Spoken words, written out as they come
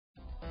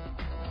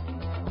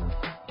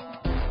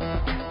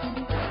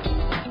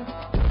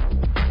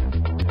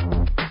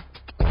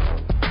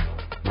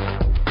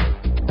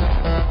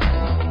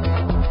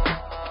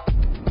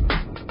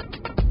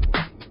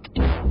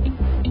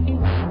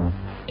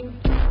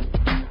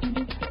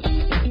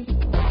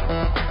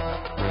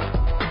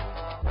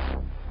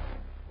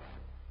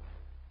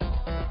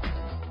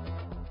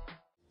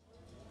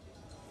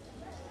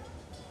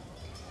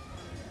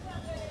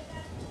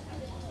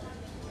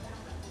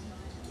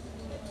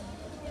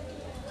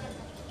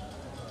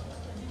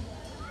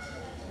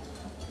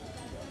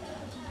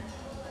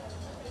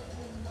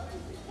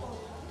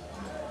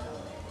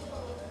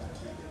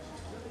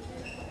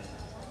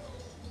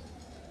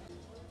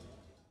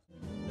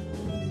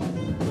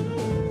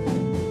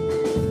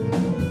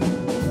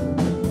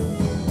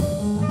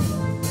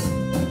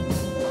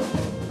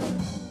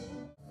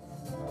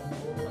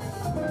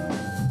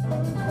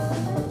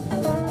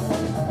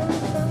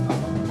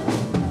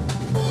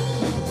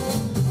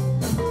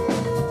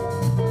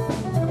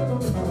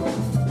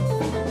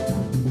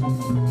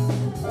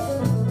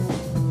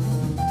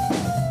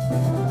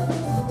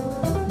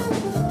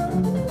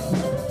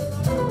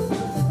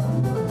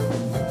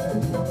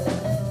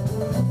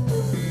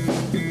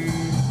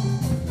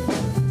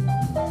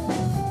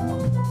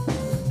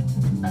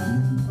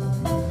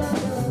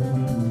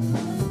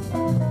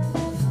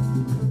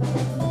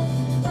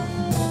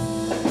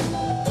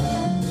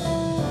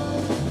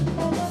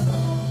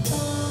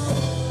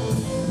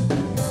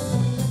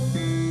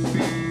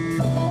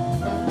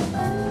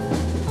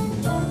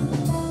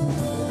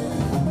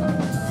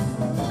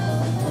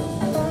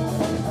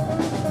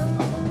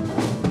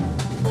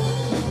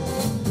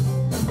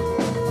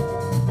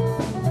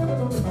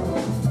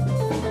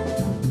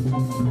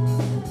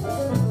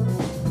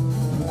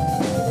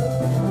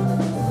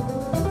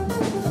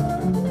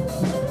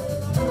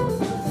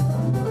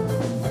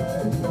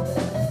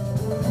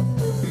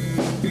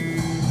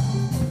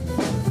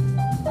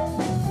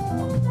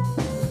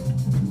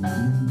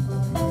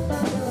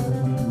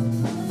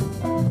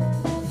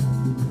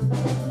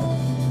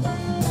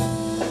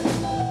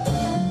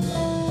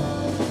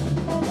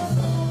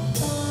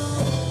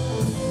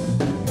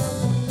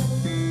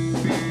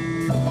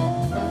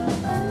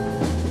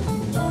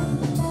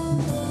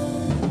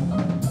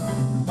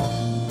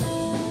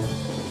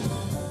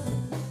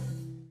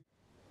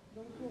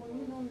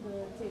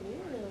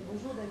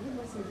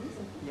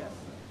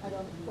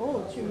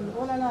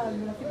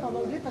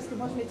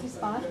moi je maîtrise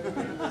pas. Hein.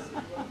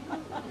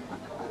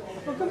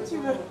 Bon, comme tu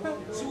veux.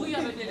 Souris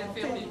avec les lèvres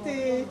fermées.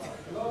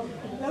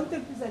 Là où tu es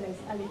le plus à l'aise.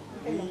 Allez,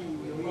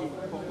 Oui,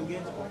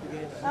 portugais.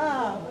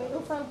 Ah,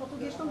 on parle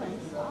portugais também.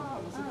 Ah,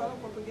 você fala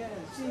português?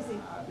 Sim,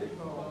 sim.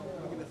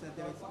 Ok, c'est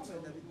intéressant,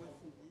 David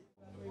Moissi.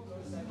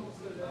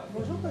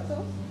 Bonjour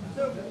Toto.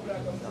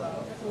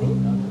 Oui,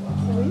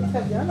 oui,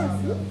 très bien,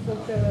 merci.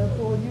 Donc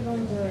pour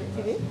Newland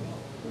TV,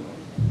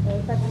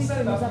 Patrick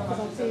nous a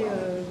présenté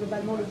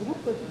globalement le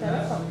groupe tout à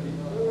l'heure.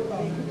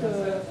 Écoute,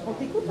 on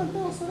t'écoute un peu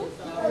en solo?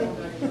 Allez.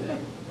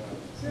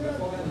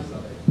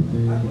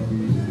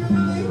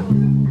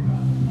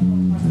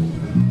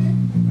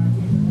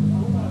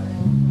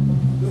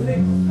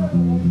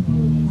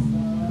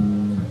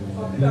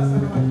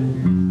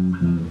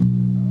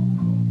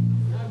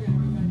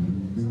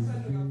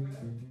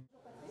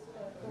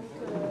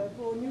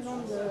 Pour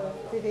Newland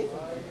TV,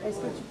 est-ce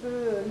que tu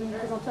peux nous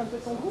présenter un peu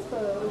ton groupe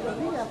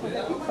aujourd'hui à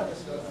Pointe-à-Pitre?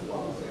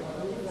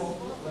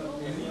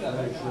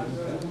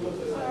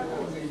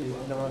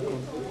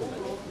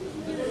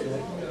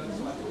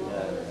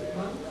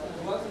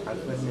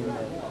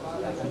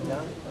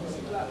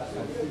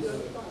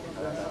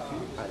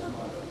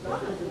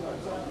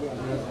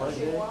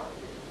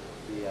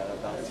 Et à la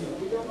partie,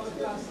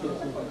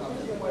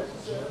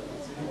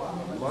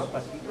 moi,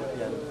 Patrick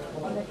Piano,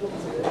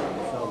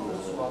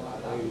 nous sommes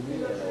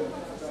réunis avec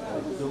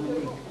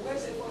Dominique.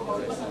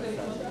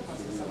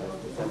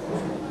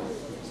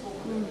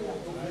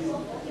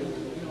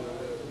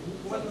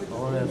 On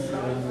remercie le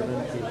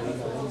Newland TV.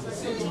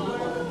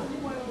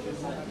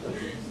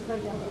 Très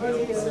bien.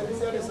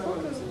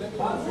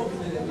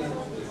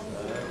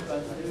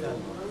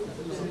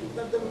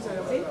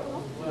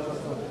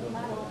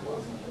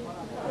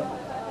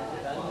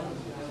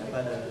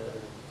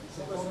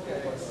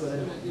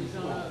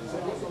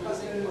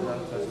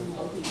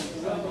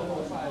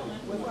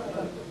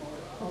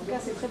 En tout cas,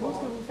 c'est très beau ce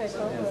que vous faites.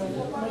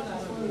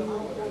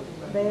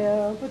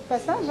 Un peu de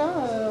passage,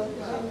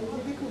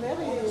 j'ai découvert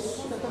et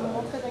c'est un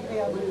moment très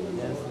agréable.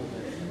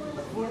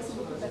 Merci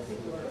beaucoup, Patrick.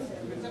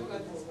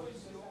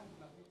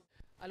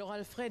 Alors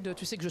Alfred,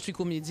 tu sais que je suis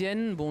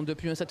comédienne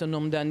depuis un certain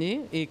nombre d'années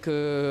et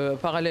que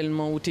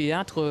parallèlement au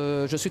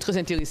théâtre, je suis très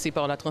intéressée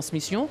par la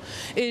transmission.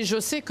 Et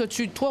je sais que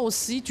toi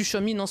aussi, tu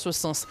chemines dans ce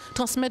sens.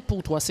 Transmettre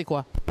pour toi, c'est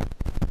quoi?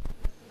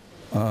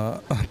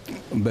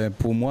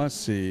 Pour moi,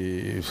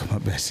 c'est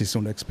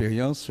son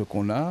expérience, ce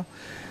qu'on a.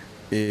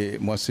 Et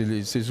moi,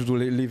 c'est surtout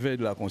l'éveil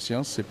de la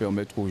conscience, c'est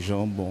permettre aux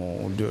gens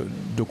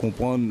de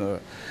comprendre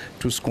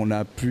tout ce qu'on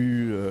a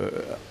pu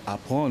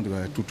apprendre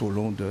tout au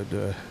long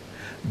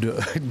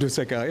de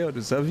sa carrière, de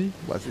sa vie.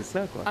 C'est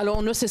ça, quoi. Alors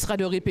on ne cessera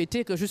de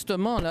répéter que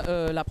justement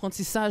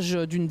l'apprentissage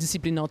d'une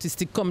discipline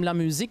artistique comme la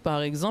musique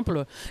par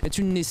exemple est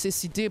une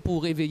nécessité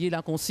pour réveiller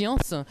la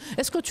conscience.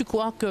 Est-ce que tu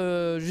crois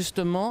que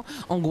justement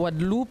en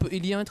Guadeloupe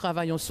il y a un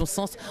travail en ce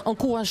sens?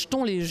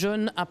 Encourage-t-on les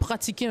jeunes à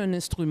pratiquer un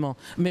instrument,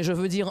 mais je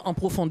veux dire en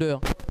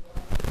profondeur?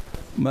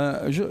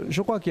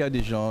 Je crois qu'il y a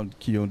des gens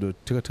qui ont de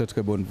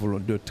très bonnes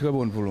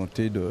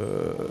volontés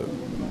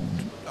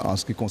en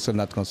ce qui concerne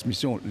la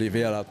transmission,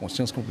 l'éveil à la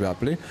conscience qu'on peut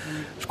appeler.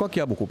 Je crois qu'il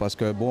y a beaucoup parce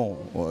que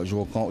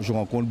je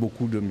rencontre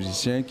beaucoup de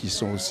musiciens qui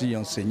sont aussi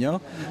enseignants.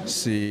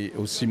 C'est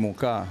aussi mon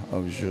cas.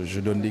 Je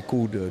donne des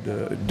cours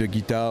de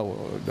guitare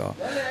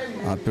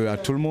un peu à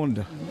tout le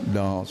monde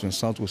dans un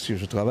centre aussi où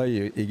je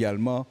travaille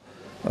également.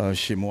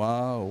 Chez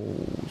moi,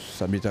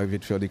 ça m'est arrivé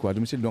de faire des cours à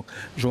domicile. Donc,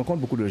 je rencontre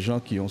beaucoup de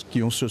gens qui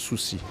ont ce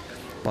souci.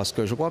 Parce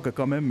que je crois que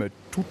quand même,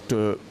 toute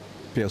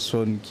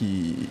personne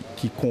qui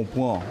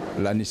comprend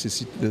la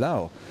nécessité de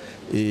l'art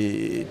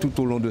et tout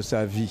au long de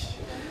sa vie,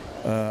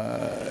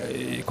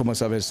 comment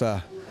ça va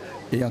ça?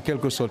 Et en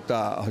quelque sorte,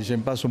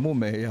 j'aime pas ce mot,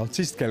 mais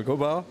artiste quelque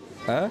part,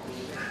 hein?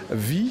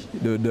 Vie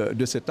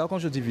de cet art. Quand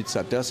je dis vie de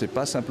cet art, c'est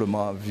pas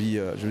simplement vie,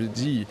 je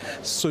dis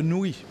se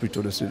nourrit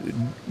plutôt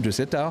de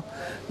cet art.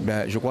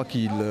 Je crois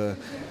qu'il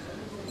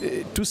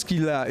tout ce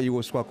qu'il a et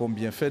reçoit comme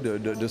bienfait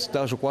de cet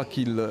art, je crois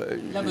qu'il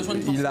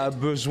a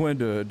besoin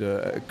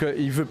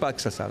qu'il veut pas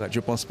que ça s'arrête. Je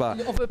pense pas.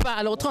 On peut pas.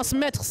 Alors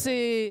transmettre,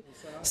 c'est.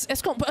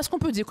 Est-ce qu'on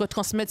peut dire que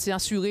transmettre, c'est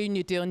assurer une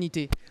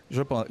éternité?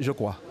 Je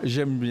crois.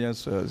 J'aime bien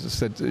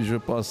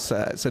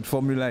cette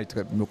formule-là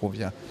me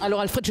convient.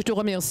 Alors Alfred, je te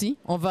remercie.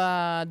 On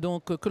va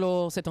donc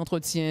clore cet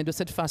entretien de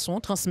cette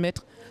façon.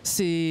 Transmettre,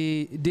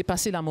 c'est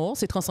dépasser la mort,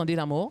 c'est transcender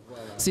la mort,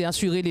 c'est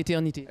assurer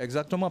l'éternité.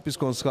 Exactement,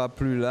 puisqu'on ne sera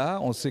plus là,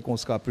 on sait qu'on ne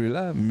sera plus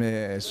là,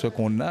 mais ce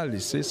qu'on a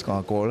laissé sera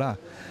encore là.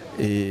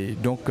 Et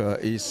donc,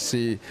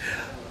 c'est...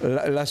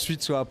 La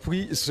suite sera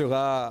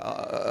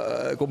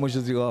comment je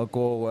dirais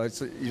encore...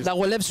 La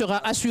relève sera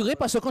assurée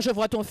parce que quand je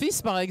vois ton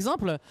fils, par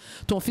exemple,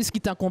 ton fils qui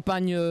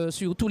t'accompagne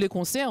sur tous les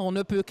concerts, on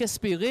ne peut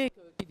qu'espérer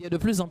qu'il y ait de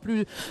plus en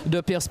plus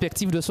de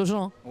perspectives de ce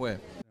genre. Ouais.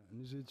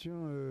 Nous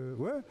étions...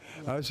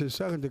 c'est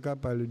ça, quand tu as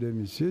parlé de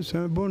monsieur, c'est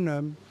un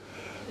bonhomme.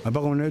 Par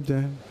contre,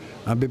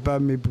 on ne peut pas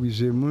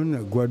mépriser le monde.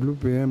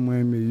 Guadeloupéen, moi,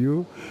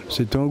 meilleur.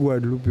 C'est un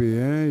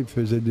Guadeloupéen, il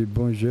faisait des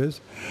bons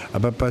gestes.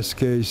 Parce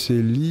qu'il s'est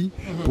lié.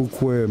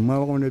 Pourquoi? Moi,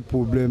 on a des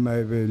problèmes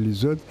avec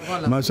les autres.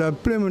 Voilà. Moi, ça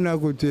plaît mon à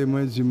côté,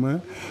 moi, dis-moi.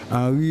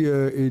 Henri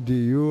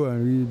Edeyo,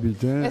 Henri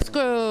Bitin. Est-ce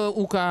que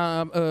vous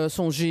avez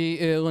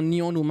songé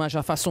rendre un hommage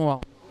à Façon?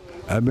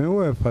 Ah ben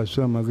ouais,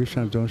 François Marie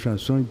chantait une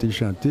chanson, il était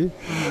chanté.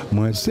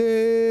 Moi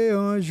c'est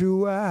un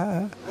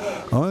joueur,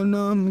 un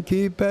homme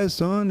qui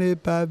personne n'est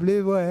pas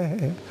vrai.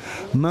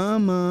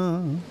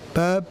 Maman,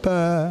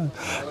 papa,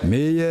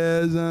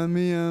 meilleurs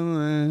amis à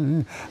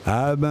moi,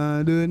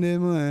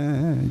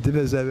 abandonnez-moi. Tu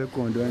fais ça avec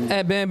Condon.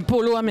 Eh bien,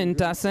 Polo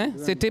Amentas, hein?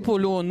 C'était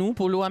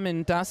Polo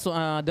Amentas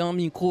dans le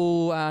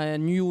micro à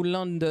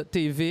Newland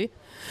TV.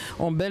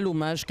 Un bel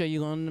hommage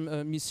qu'il rend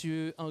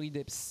monsieur Henri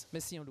Debs.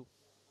 Merci, Anlo.